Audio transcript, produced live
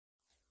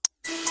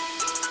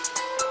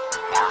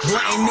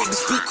Lame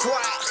niggas be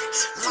quiet.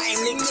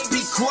 Lame niggas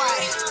be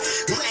quiet.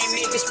 Lame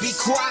niggas be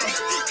quiet.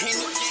 And if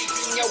you ain't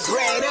getting your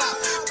bread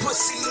up,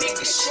 pussy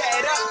nigga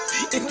shut up.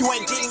 If you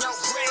ain't getting your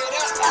bread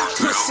up,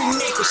 pussy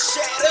nigga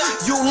shut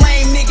up. You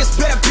lame niggas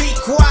better be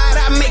quiet.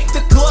 I make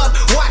the club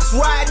watch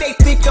Riot. They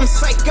think I'm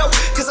psycho,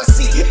 cause I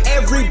see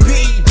every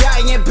beat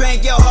dying.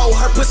 Bang your hoe,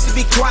 her pussy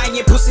be crying,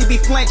 pussy be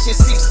flinching.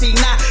 69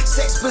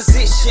 sex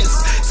positions,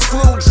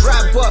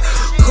 screwdriver,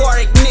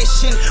 car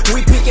ignition.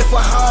 We picking for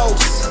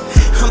hoes,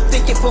 I'm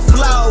thinking for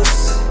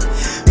flows.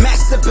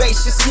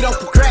 Masturbation, see no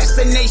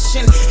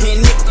procrastination. And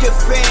if you're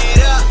fed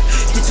up,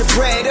 get your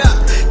bread up.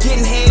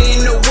 Getting head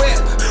in the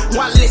whip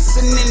while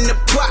listening to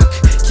Buck.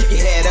 Keep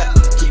your head up,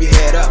 keep your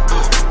head up.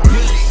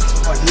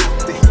 Beast or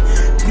nothing,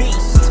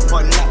 beast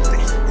or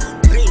nothing,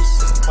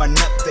 beast or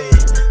nothing,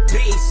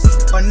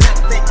 beast or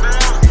nothing.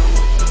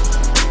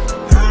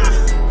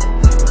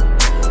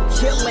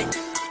 Kill it,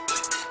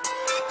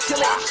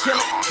 kill it, kill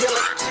it, kill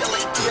it, kill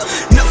it, kill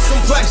it. Know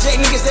some project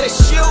niggas that'll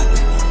shoot.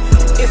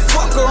 If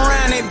fuck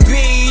around and be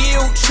you,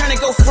 tryna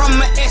go from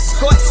an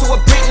escort to a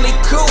Bentley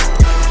coupe.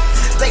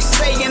 They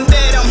saying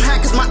that I'm high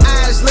cause my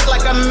eyes look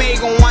like I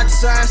made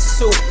one-time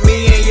soup.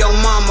 Me and your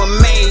mama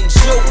made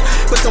you,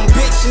 but them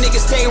bitch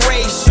niggas, they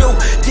raised you.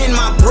 Getting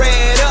my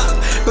bread up,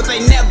 but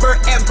they never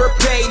ever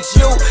paid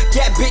you.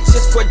 Got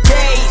bitches for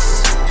days,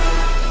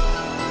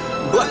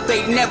 but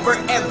they never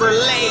ever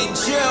laid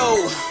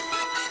you.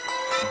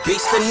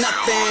 Beast or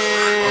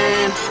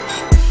nothing.